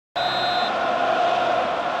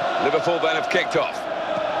Liverpool then have kicked off.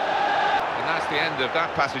 And that's the end of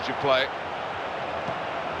that passage of play.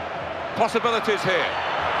 Possibilities here.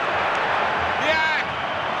 Yeah!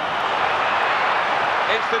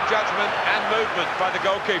 Instant judgment and movement by the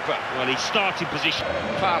goalkeeper. Well, his starting position.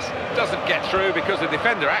 Pass doesn't get through because the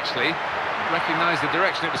defender actually recognised the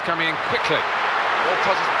direction it was coming in quickly.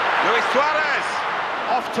 Luis Suarez!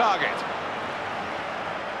 Off target.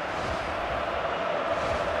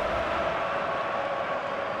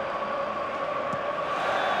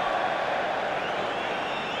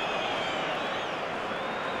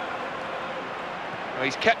 Well,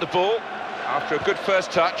 he's kept the ball after a good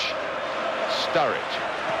first touch. Sturridge.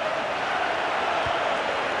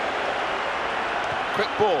 Quick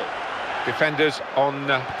ball. Defenders on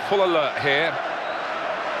full alert here.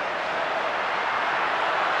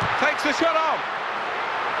 Takes the shot on.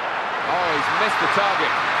 Oh, he's missed the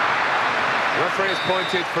target. The referee has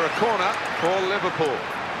pointed for a corner for Liverpool.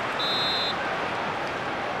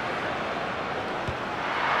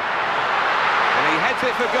 And he heads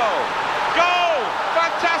it for goal. Goal!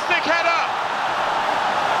 Fantastic header!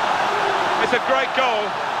 It's a great goal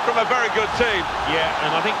from a very good team. Yeah,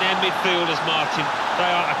 and I think their midfielders, Martin, they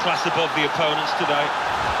are a class above the opponents today.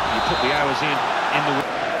 You put the hours in the...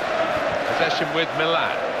 Possession with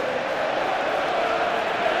Milan.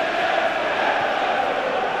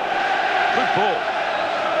 Good ball.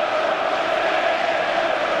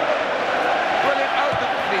 Brilliant open.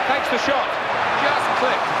 He takes the shot. Just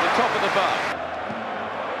clipped at the top of the bar.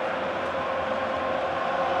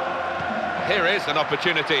 Here is an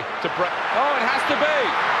opportunity to break. Oh, it has to be.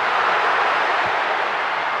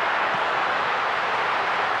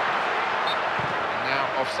 And now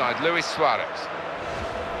offside, Luis Suarez.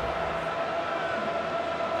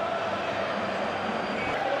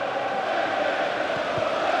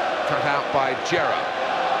 Cut out by Gerrard.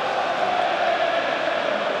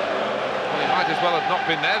 Well, he might as well have not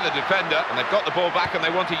been there, the defender. And they've got the ball back and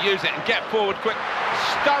they want to use it and get forward quick.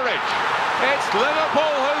 Sturridge. It's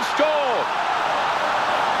Liverpool who scored.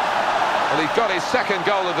 Well, he's got his second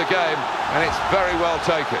goal of the game, and it's very well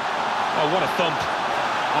taken. Oh, what a thump.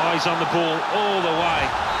 Eyes on the ball all the way.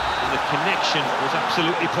 And the connection was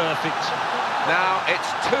absolutely perfect. Now it's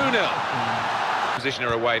 2-0.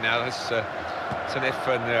 Positioner away now. It's an if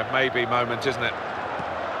and maybe moment, isn't it?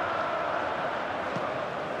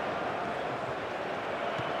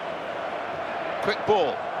 Quick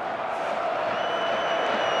ball.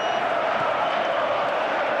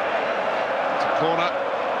 It's a corner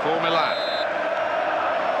for Milan.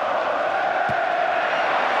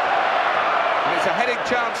 And it's a heading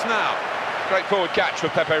chance now. Straightforward catch for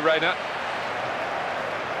Pepe Reina.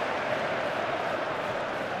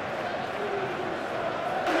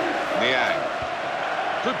 Niang.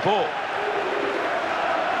 Good ball.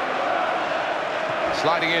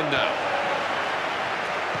 Sliding in now.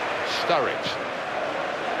 Sturridge.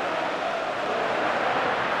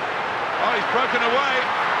 Oh, he's broken away.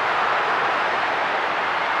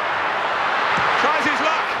 Tries his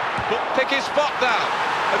luck, but pick his spot down.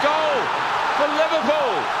 A goal for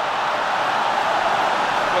Liverpool.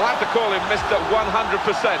 We'll have to call him Mr. 100%.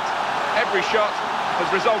 Every shot has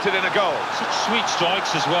resulted in a goal. Such sweet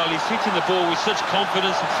strikes as well. He's hitting the ball with such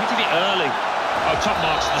confidence. He's hitting it early. Oh, top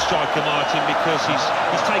marks to the striker, Martin, because he's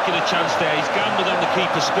taken a chance there. He's gambled on the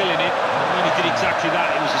keeper spilling it, and when he did exactly that,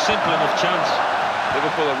 it was a simple enough chance.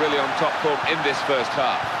 Liverpool are really on top form in this first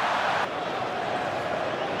half.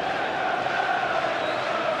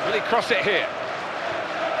 Will he cross it here?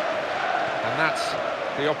 And that's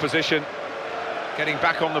the opposition getting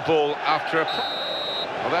back on the ball after a...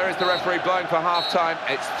 Well, there is the referee blowing for half-time.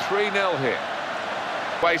 It's 3-0 here.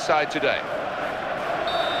 Wayside today.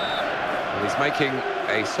 Well, he's making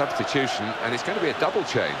a substitution, and it's going to be a double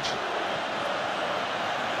change.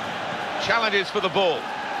 Challenges for the ball.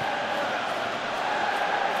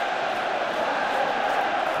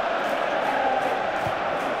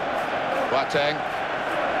 Boateng.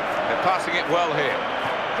 They're passing it well here.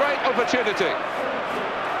 Great opportunity.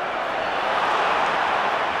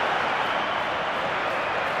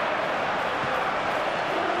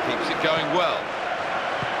 Keeps it going well.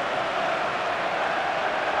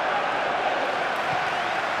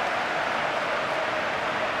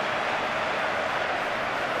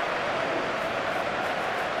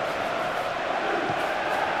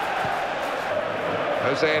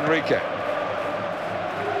 Jose Enrique.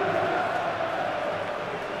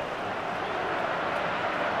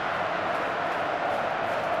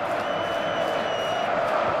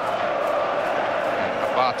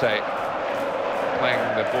 Abate playing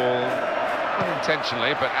the ball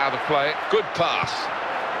unintentionally, but out of play. Good pass.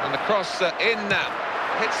 And the cross in now.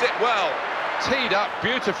 Hits it well. teed up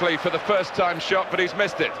beautifully for the first-time shot, but he's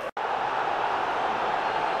missed it.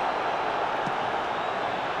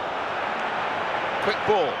 Quick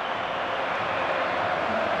ball.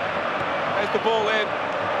 There's the ball in.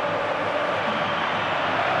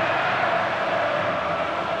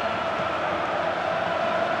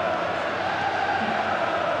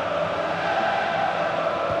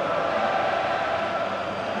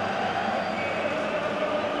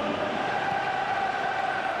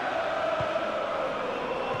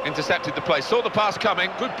 Intercepted the play, saw the pass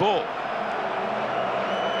coming, good ball.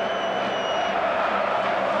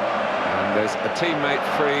 And there's a teammate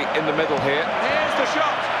free in the middle here. Here's the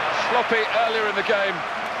shot! Sloppy earlier in the game,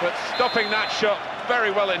 but stopping that shot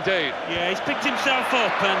very well indeed. Yeah, he's picked himself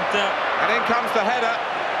up and in comes the header.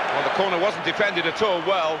 Well, the corner wasn't defended at all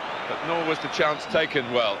well, but nor was the chance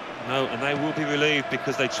taken well. No, and they will be relieved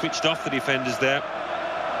because they'd switched off the defenders there.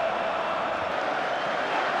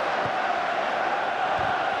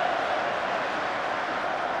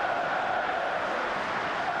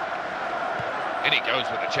 In he goes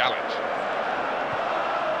with the challenge.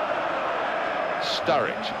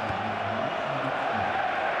 Sturridge.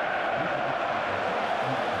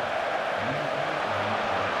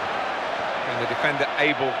 And the defender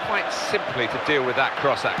able quite simply to deal with that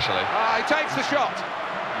cross, actually. Ah, he takes the shot.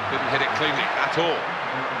 Didn't hit it cleanly at all.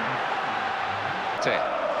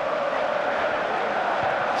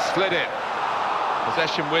 Slid in.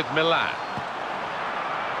 Possession with Milan.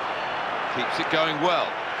 Keeps it going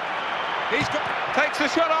well. Takes the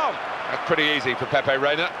shot on. That's pretty easy for Pepe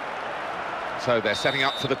Reina. So they're setting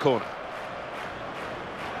up for the corner.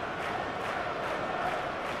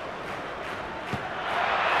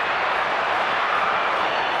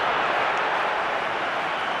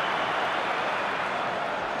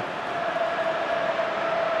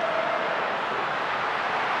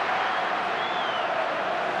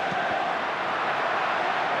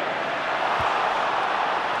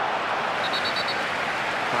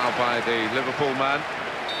 Foul by the Liverpool man.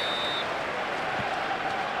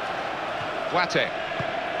 Watte,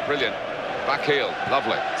 brilliant, back heel,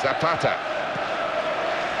 lovely. Zapata,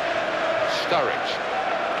 Sturridge,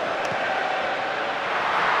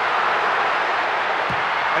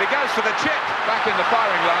 and he goes for the chip, back in the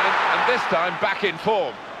firing line, and this time back in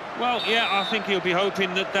form. Well, yeah, I think he'll be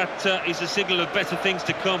hoping that is a signal of better things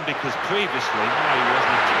to come, because previously, no, he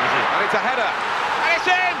wasn't, was he? And it's a header, and it's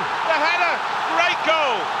in! The header, great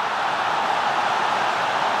goal!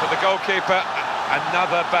 For the goalkeeper,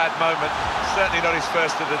 another bad moment. Certainly not his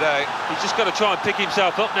first of the day. He's just got to try and pick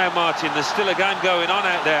himself up now, Martin. There's still a game going on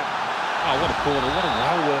out there. Oh, what a corner, what a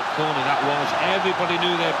well-worked corner that was. Everybody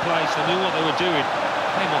knew their place, they knew what they were doing.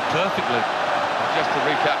 Came on perfectly. Just to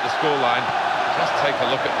recap the scoreline, just take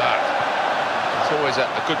a look at that. It's always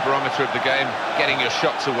a good barometer of the game, getting your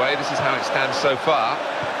shots away. This is how it stands so far.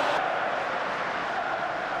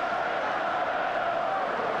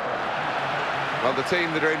 Well, the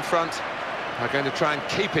team that are in front are going to try and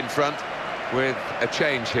keep in front with a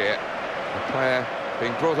change here. A player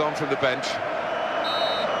being brought on from the bench.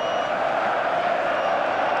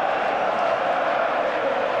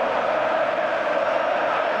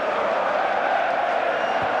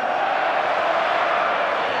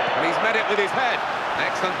 And he's met it with his head.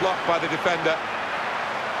 Excellent block by the defender.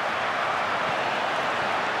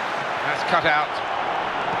 That's cut out.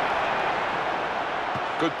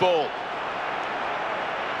 Good ball.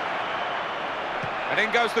 And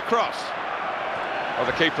in goes the cross. Well,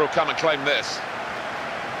 the keeper will come and claim this.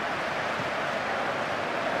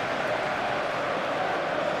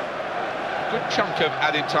 Good chunk of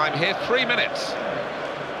added time here, 3 minutes.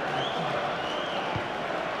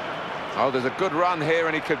 Oh, there's a good run here,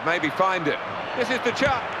 and he could maybe find it. This is the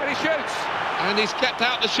chance, and he shoots. And he's kept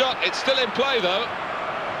out the shot. It's still in play, though.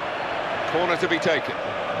 Corner to be taken.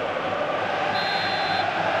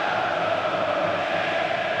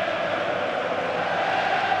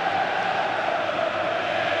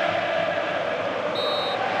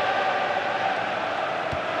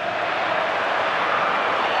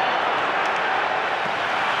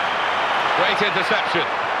 Great interception.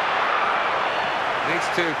 Needs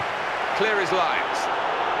to clear his lines.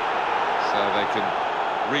 So they can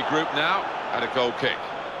regroup now at a goal kick.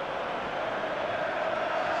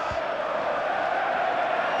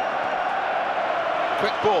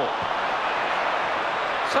 Quick ball.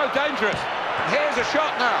 So dangerous. Here's a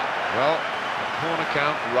shot now. Well, the corner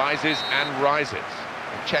count rises and rises.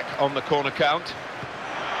 A check on the corner count.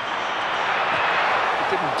 It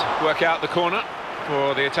didn't work out the corner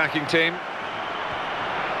for the attacking team.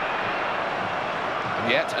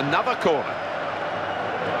 And yet another corner.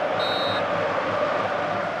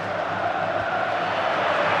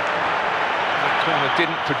 corner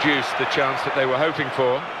didn't produce the chance that they were hoping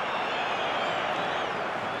for.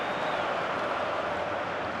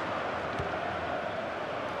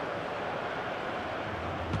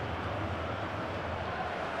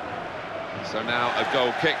 So now a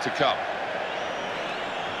goal kick to come.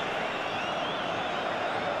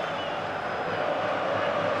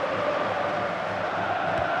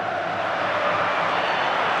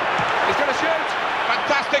 He's going to shoot!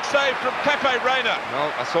 Fantastic save from Pepe Reina.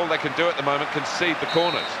 Well, that's all they can do at the moment, concede the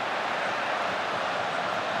corners.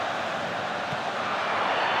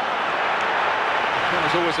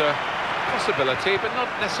 Corner's always a possibility, but not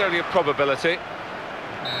necessarily a probability.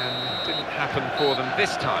 And didn't happen for them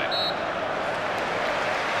this time.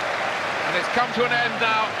 And it's come to an end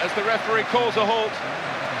now as the referee calls a halt.